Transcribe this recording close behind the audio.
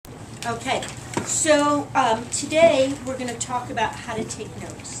Okay, so today we're going to talk about how to take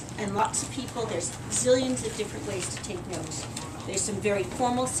notes. And lots of people, there's zillions of different ways to take notes. There's some very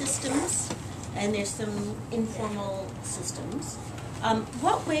formal systems, and there's some informal systems.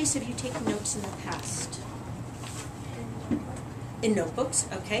 What ways have you taken notes in the past? In notebooks,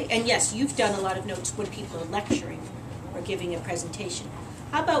 okay. And yes, you've done a lot of notes when people are lecturing or giving a presentation.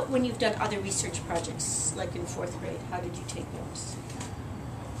 How about when you've done other research projects, like in 4th grade? How did you take notes?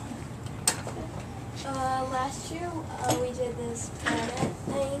 Last year we did this planet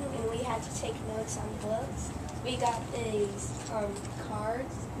thing and we had to take notes on books. We got these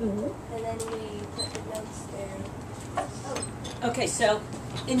cards and then we put the notes there. Oh. Okay, so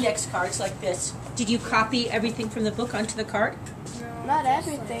index cards like this. Did you copy everything from the book onto the card? No, not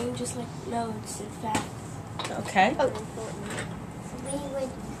everything, just like notes and facts. Okay. Oh. We would,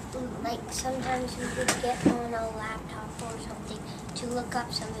 like, sometimes we would get on a laptop or something to look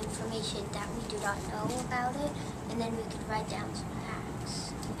up some information that we do not know about it, and then we could write down some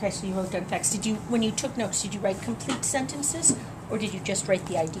facts. Okay, so you wrote down facts. Did you, when you took notes, did you write complete sentences, or did you just write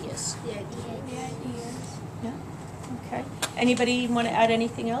the ideas? The ideas. Yeah. Okay. Anybody want to add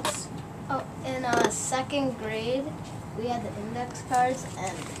anything else? Oh, in 2nd grade, we had the index cards,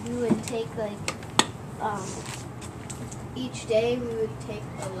 and we would take each day we would take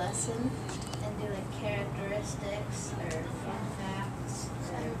a lesson and do characteristics or fun facts,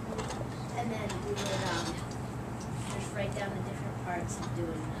 and then we would just write down the different parts of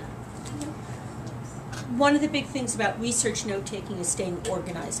doing that. One of the big things about research note-taking is staying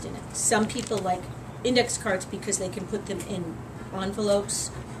organized in it. Some people like index cards because they can put them in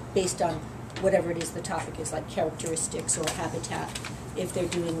envelopes based on whatever it is the topic is, like characteristics or habitat, if they're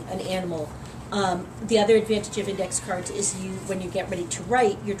doing an animal. The other advantage of index cards is when you get ready to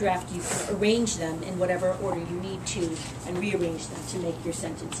write your draft, you can arrange them in whatever order you need to and rearrange them to make your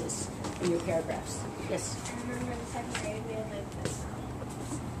sentences and your paragraphs. Yes? I remember in 2nd grade we had this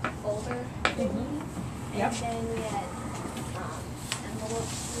folder thingy, Yep. and then we had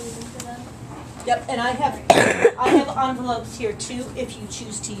envelopes glued into them. Yep, and I have envelopes here too if you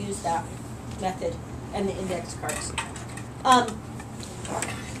choose to use that method and the index cards.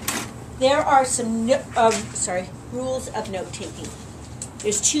 There are some rules of note-taking.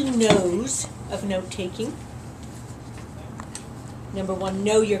 There's 2 no's of note-taking. Number 1,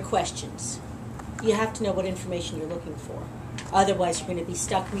 know your questions. You have to know what information you're looking for. Otherwise, you're going to be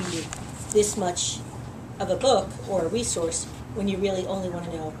stuck reading this much of a book or a resource when you really only want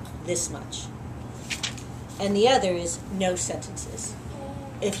to know this much. And the other is know sentences.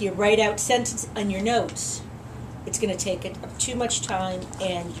 If you write out sentence on your notes, it's going to take too much time,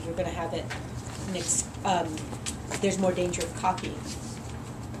 and you're going to have it mixed. There's more danger of copying.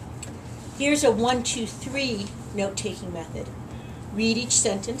 Here's a 1, 2, 3 note-taking method. Read each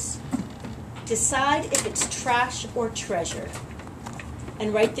sentence. Decide if it's trash or treasure.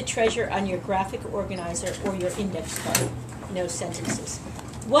 And write the treasure on your graphic organizer or your index card. No sentences.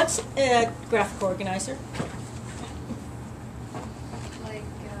 What's a graphic organizer?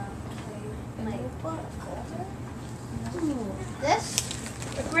 This?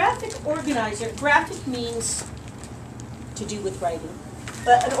 A graphic organizer, graphic means to do with writing,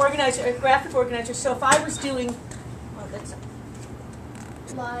 but a graphic organizer, so if I was doing,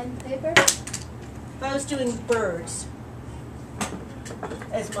 Line paper? if I was doing birds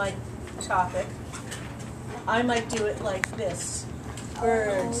as my topic, I might do it like this.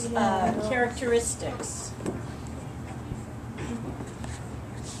 Birds, characteristics,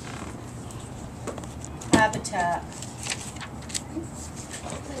 habitat,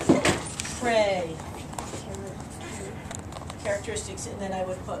 prey, characteristics, and then I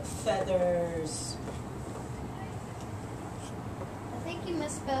would put feathers. I think you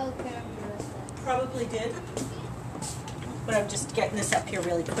misspelled characteristics. Probably did, but I'm just getting this up here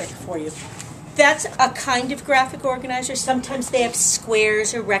really quick for you. That's a kind of graphic organizer. Sometimes they have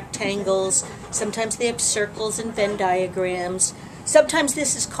squares or rectangles. Sometimes they have circles and Venn diagrams. Sometimes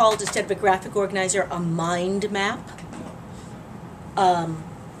this is called, instead of a graphic organizer, a mind map.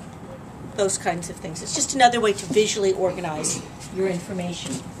 Those kinds of things. It's just another way to visually organize your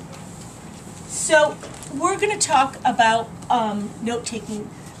information. So we're going to talk about note-taking.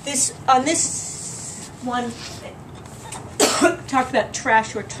 On this one, talk about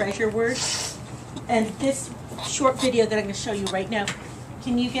trash or treasure words. And this short video that I'm going to show you right now,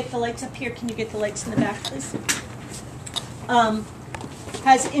 can you get the lights up here? Can you get the lights in the back, please?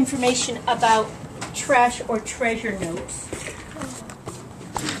 Has information about trash or treasure notes.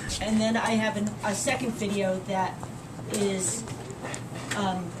 And then I have a second video that is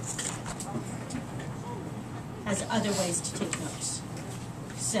has other ways to take notes.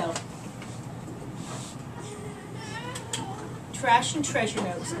 So, trash and treasure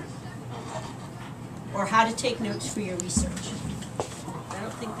notes, or how to take notes for your research. I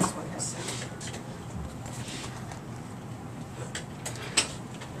don't think this one has some.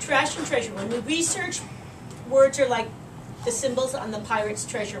 Trash and treasure. When we research, words are like the symbols on the pirate's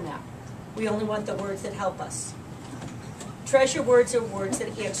treasure map. We only want the words that help us. Treasure words are words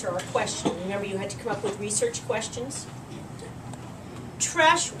that answer our question. Remember, you had to come up with research questions.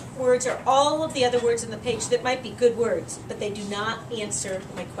 Trash words are all of the other words on the page that might be good words, but they do not answer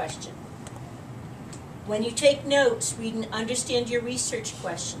my question. When you take notes, read and understand your research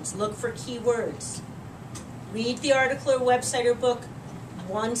questions. Look for key words. Read the article or website or book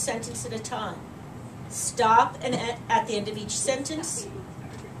one sentence at a time. Stop and at the end of each sentence.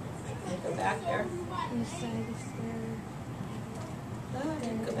 Let me go back there. Oh, I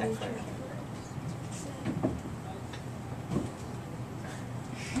didn't go back far.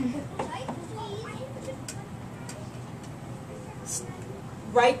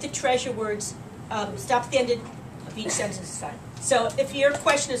 Write the treasure words. Stop at the end of each sentence this time. So if your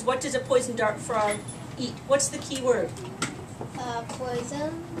question is, what does a poison dart frog eat? What's the key word?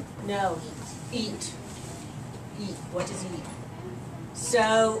 Poison. No. Eat. Eat. What does he eat?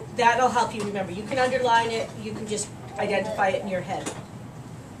 So that'll help you remember. You can underline it. You can just identify it in your head.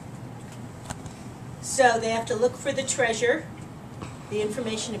 So they have to look for the treasure, the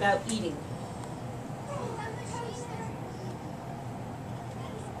information about eating.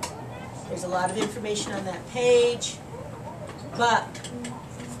 There's a lot of information on that page, but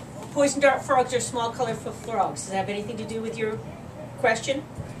poison dart frogs are small, colorful frogs. Does that have anything to do with your question?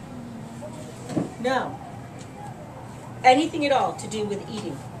 No. Anything at all to do with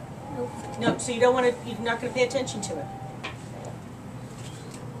eating? Nope. No. So you're not going to pay attention to it.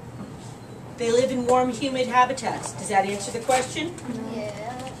 They live in warm, humid habitats. Does that answer the question?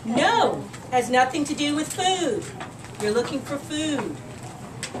 Yeah. No. Has nothing to do with food. You're looking for food.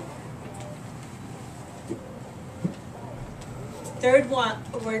 Third one,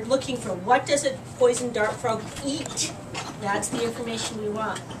 we're looking for what does a poison dart frog eat? That's the information we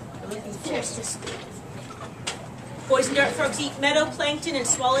want. We're looking for. Poison dart frogs eat meadow-plankton and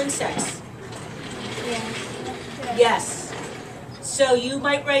small insects. Yes. So you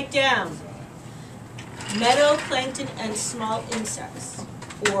might write down meadow-plankton and small insects.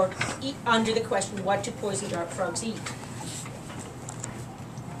 Or eat under the question, what do poison dart frogs eat?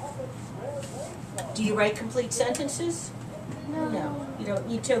 Do you write complete sentences? No, you don't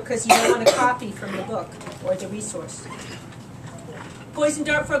need to because you don't want a copy from the book or the resource. Poison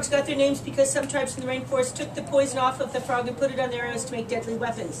dart frogs got their names because some tribes in the rainforest took the poison off of the frog and put it on their arrows to make deadly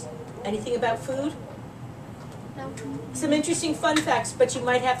weapons. Anything about food? No. Some interesting fun facts, but you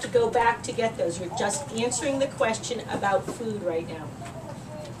might have to go back to get those. You're just answering the question about food right now.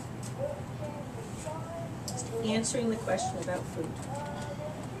 Just answering the question about food.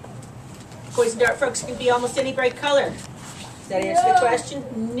 Poison dart frogs can be almost any bright color. Does that answer the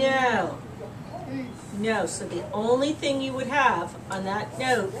question? No. No. So the only thing you would have on that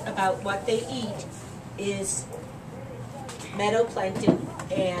note about what they eat is meadow-plankton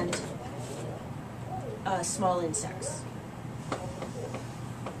and small insects.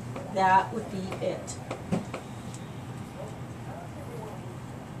 That would be it.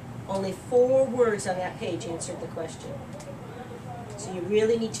 Only 4 words on that page answered the question. So you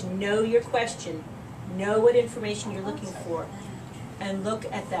really need to know your question, know what information you're looking for, and look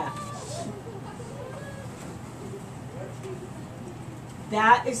at that.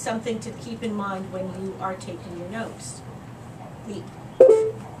 That is something to keep in mind when you are taking your notes.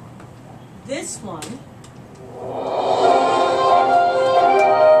 This one.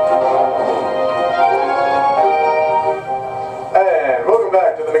 And welcome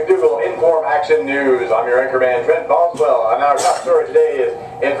back to the McDougall Inform Action News. I'm your anchorman, Trent Boswell, and our top story today is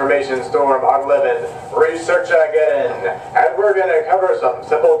Information Storm on 11, Research Again. And we're going to cover some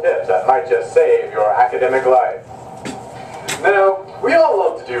simple tips that might just save your academic life. Now, we all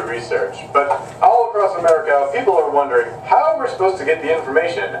love to do research, but all across America, people are wondering how we're supposed to get the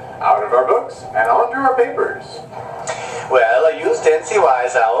information out of our books and onto our papers. Well, I used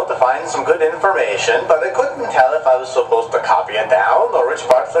NCY's Owl to find some good information, but I couldn't tell if I was supposed to copy it down, or which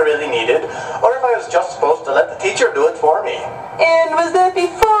parts I really needed, or if I was just supposed to let the teacher do it for me. And was that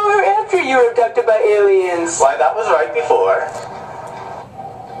before or after you were abducted by aliens? Why, that was right before.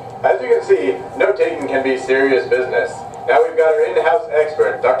 As you can see, note-taking can be serious business. Now we've got our in-house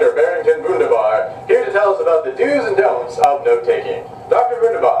expert, Dr. Barrington Wunderbar, here to tell us about the do's and don'ts of note-taking. Dr.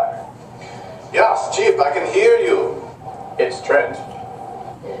 Wunderbar. Yes, Chief, I can hear you. It's Trent.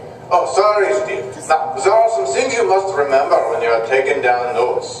 Oh, sorry, Steve. Now, there are some things you must remember when you are taking down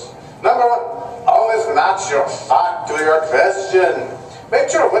notes. Number one, always match your fact to your question. Make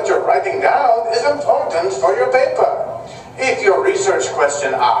sure what you're writing down is important for your paper. If your research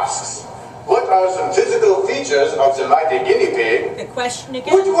question asks, what are some physical features of the mighty guinea pig? The question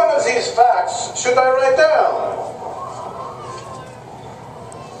again? Which one of these facts should I write down?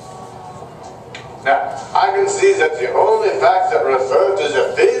 Now, I can see that the only facts that refer to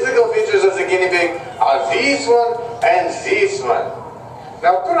the physical features of the guinea pig are this one and this one.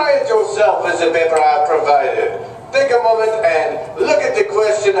 Now, try it yourself with the paper I have provided. Take a moment and look at the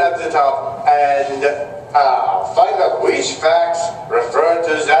question at the top and find out which facts refer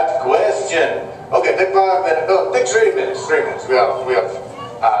to that question. Okay, take 5 minutes. No, take 3 minutes. 3 minutes. We have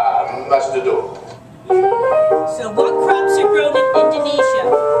much to do. So what crops are grown in Indonesia?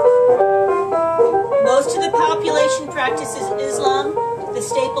 Most of the population practices Islam. The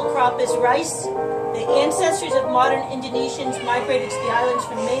staple crop is rice. The ancestors of modern Indonesians migrated to the islands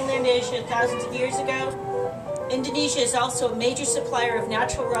from mainland Asia thousands of years ago. Indonesia is also a major supplier of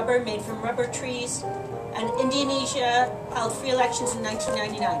natural rubber made from rubber trees. And Indonesia held free elections in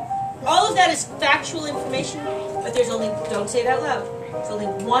 1999. All of that is factual information, but there's only, don't say it out loud, there's only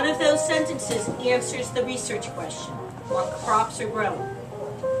one of those sentences answers the research question. What crops are grown?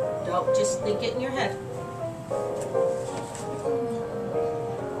 Don't just think it in your head.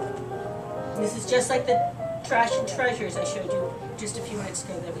 This is just like the trash and treasures I showed you just a few minutes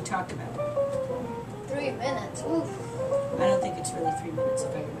ago that we talked about. 3 minutes. Oof. I don't think it's really 3 minutes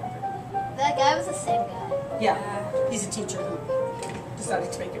if I remember. That guy was the same guy. Yeah, he's a teacher who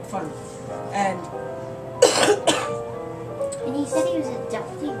decided to make it fun. And he said he was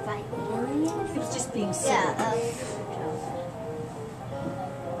adopted by aliens? he was just being silly. Yeah.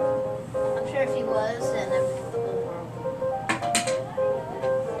 I'm sure if he was, then everything would go wrong.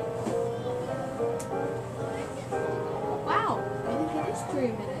 Wow, I think it is 3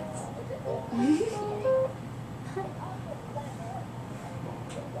 minutes.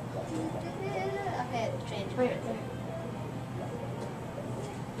 Okay, change it. Wait.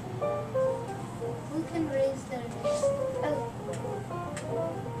 Who can raise their hand? Oh.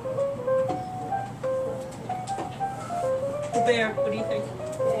 The bear, what do you think?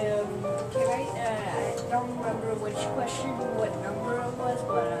 I don't remember which question, what number it was,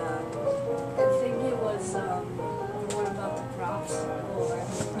 but I think it was the one about the props.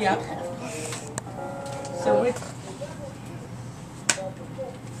 Yeah. So with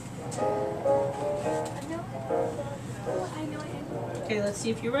I know. okay, let's see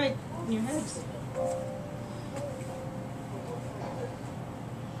if you're right in your heads.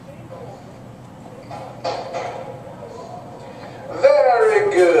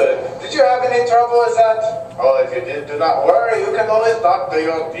 Very good. Did you have any trouble with that? Oh, if you did, do not worry. You can always talk to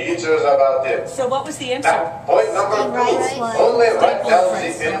your teachers about it. So what was the answer? Now, point number 2. Rice one. Only write down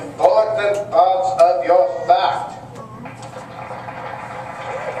Rice, the yeah. important parts of your fact.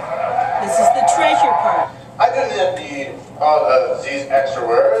 This is the treasure part. I do not need all of these extra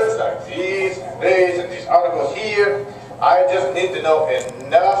words like these, and these articles here. I just need to know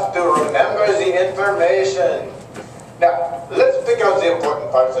enough to remember the information. Now, let's pick out the important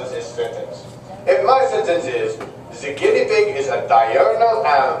parts of this sentence. If my sentence is, the guinea pig is a diurnal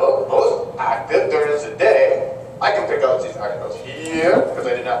animal, most active during the day, I can pick out these articles here, because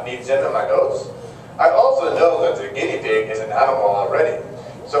I do not need them in my notes. I also know that the guinea pig is an animal already.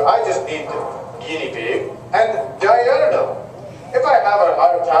 So I just need guinea pig and diurnal. If I have a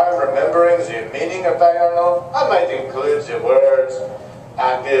hard time remembering the meaning of diurnal, I might include the words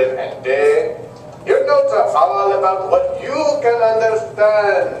active and day. Your notes are all about what you can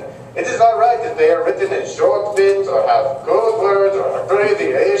understand. It is alright if they are written in short bits or have code words or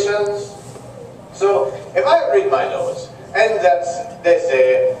abbreviations. So if I read my notes and they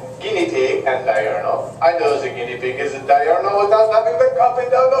say guinea pig and diurnal, I know the guinea pig is a diurnal without having to copy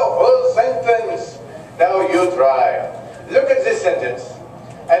down the whole sentence. Now you try. Look at this sentence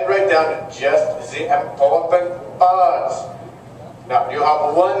and write down just the important parts. Now you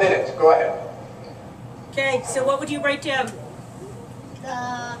have 1 minute. Go ahead. Okay, so what would you write down?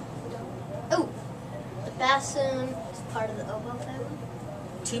 The bassoon is part of the oboe family.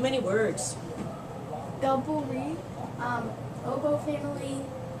 Too many words. Double reed, oboe family,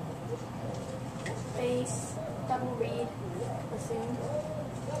 bass, double reed, bassoon.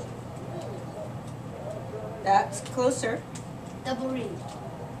 That's closer. Double reed.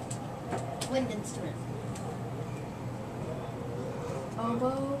 Wind instrument.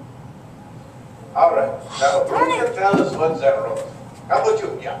 Oboe. Alright, now who can tell us what that wrote? How about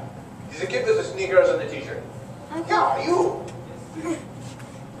you? Yeah. Does the kid with the sneakers and the t-shirt? Yeah, you.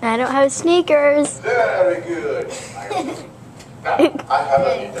 I don't have sneakers. Very good. Now, I have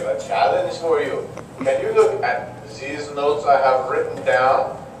a bit of a challenge for you. Can you look at these notes I have written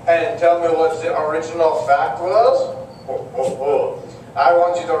down and tell me what the original fact was? I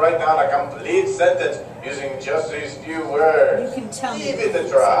want you to write down a complete sentence using just these few words. You can tell me. Give it a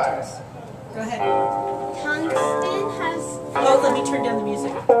try. Go ahead. Tungsten has. Oh, let me turn down the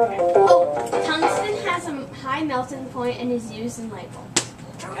music. Tungsten has a high melting point and is used in light bulbs.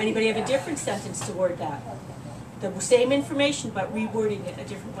 Anybody have a different sentence to word that? The same information, but rewording it a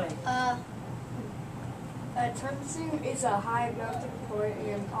different way. Tungsten is a high melting point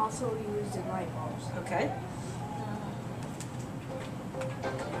and also used in light bulbs. Okay.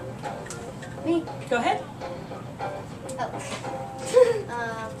 Me. Go ahead.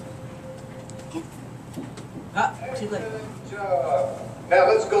 Too late. Good job. Now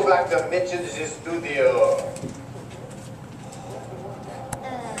let's go back to Mitch's studio.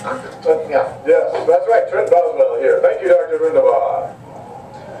 Yes, that's right. Trent Boswell here. Thank you, Dr. Rundabar.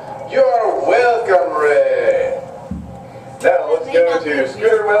 You're welcome, Ray. Now let's go to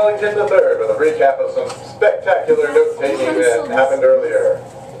Scooter Wellington III with a recap of some spectacular note-taking that happened earlier.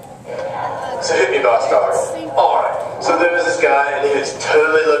 So hit me, boss dog. Alright, so there was this guy and he was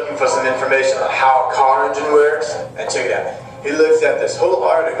totally looking for some information on how a car engine works. And check it out. He looks at this whole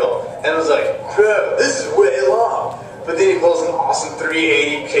article and was like, bro, this is way long. But then he pulls an awesome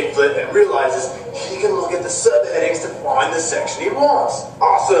 380 kickflip and realizes he can look at the subheadings to find the section he wants.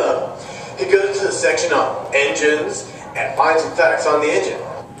 Awesome! He goes to the section on engines and finds some facts on the engine.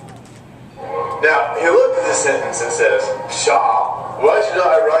 Now, he looked at the sentence and says, Shaw, why should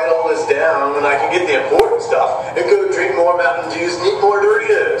I write all this down when I can get the important stuff and go drink more Mountain Dews and eat more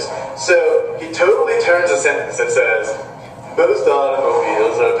Doritos? So he totally turns the sentence and says, most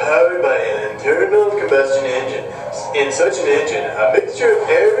automobiles are powered by an internal combustion engine. In such an engine, a mixture of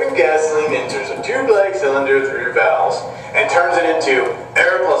air and gasoline enters a tube-like cylinder through valves and turns it into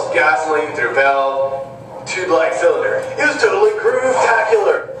air plus gasoline through valve, tube-like cylinder. It was totally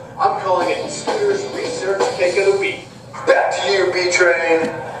groove-tacular. I'm calling it Scooter's Research Pick of the Week. Back to you, B-Train.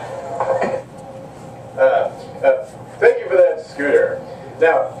 Thank you for that, Scooter.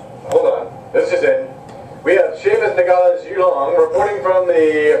 Now, hold on. This is in. We have Seamus Nagala Zhulong reporting from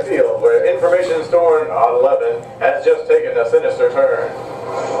the field where information stored on 11 has just taken a sinister turn.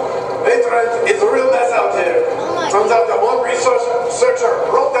 Hey, Trent, it's a real mess out here. Turns out that one researcher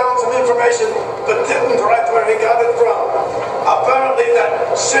wrote down some information but didn't write where he got it from. Apparently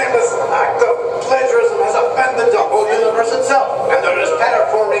that shameless act of plagiarism has offended the whole universe itself, and there is pattern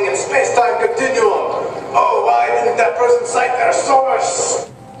forming in space-time continuum. Oh, why didn't that person cite their source?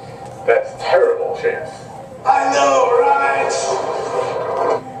 That's terrible, Seamus. I know, right?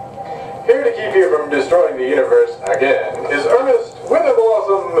 Here to keep you from destroying the universe again is Ernest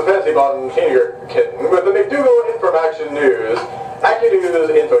Witherblossom Fancy Bottom Kindergarten with the McDougal Information News, AccuNews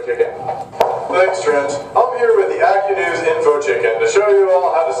Info Chicken. Thanks, Trent. I'm here with the AccuNews Info Chicken to show you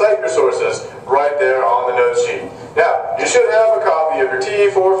all how to cite your sources right there on the note sheet. Now, you should have a copy of your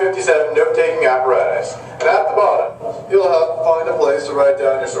T457 note-taking apparatus. And at the bottom, you'll have to find a place to write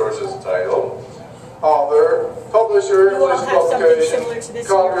down your source's title, author, publisher, You all place of have something publication, similar to this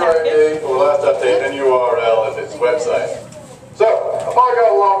in your copyright packet? date, or last update, and URL if it's website. So, if I got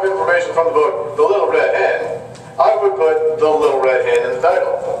a lot of information from the book, The Little Red Hen, I would put The Little Red Hen in the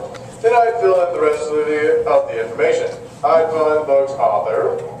title. Then I'd fill in the rest of the information. I'd fill in the book's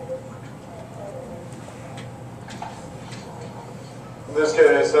author. In this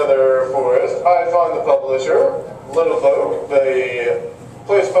case, Heather Forrest. I'd find the publisher, Little Folk, the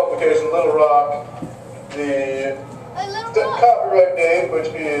place of publication, Little Rock, the copyright date, which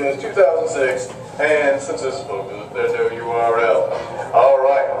is 2006, and since this book, there's no URL. All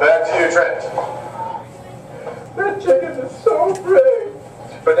right, back to you, Trent. That chicken is so great!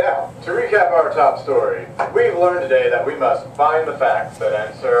 But now, to recap our top story, we've learned today that we must find the facts that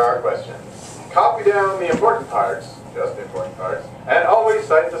answer our questions, copy down the important parts, just the important parts, and always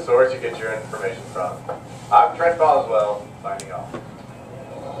cite the source you get your information from. I'm Trent Boswell, signing off.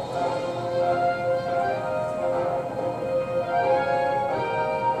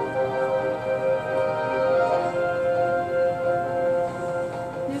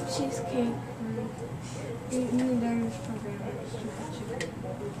 New cheesecake. $8 million program.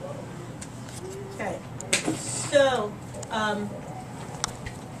 Okay. So,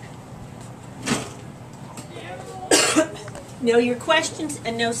 know your questions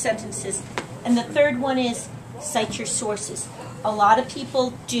and no sentences. And the third one is cite your sources. A lot of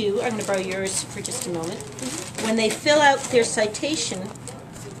people do, I'm going to borrow yours for just a moment, when they fill out their citation,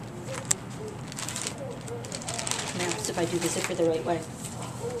 now see if I do the zipper the right way.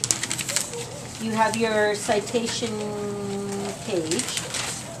 You have your citation page.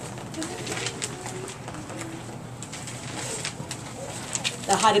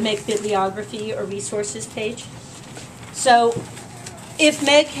 The How to Make Bibliography or Resources page. So if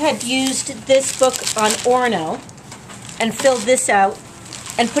Meg had used this book on Orno and filled this out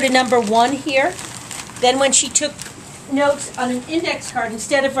and put a number 1 here, then when she took notes on an index card,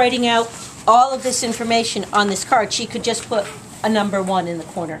 instead of writing out all of this information on this card, she could just put a number 1 in the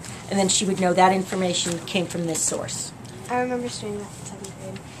corner, and then she would know that information came from this source. I remember doing that in 7th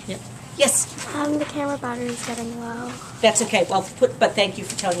grade. Yep. Yes? The camera battery is getting low. That's okay. Well, but thank you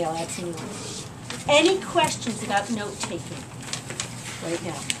for telling me. I'll add some new ones. Any questions about note-taking right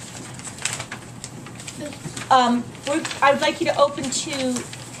now? I would like you to open to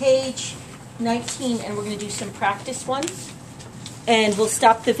page 19, and we're going to do some practice ones. And we'll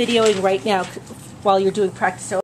stop the videoing right now while you're doing practice.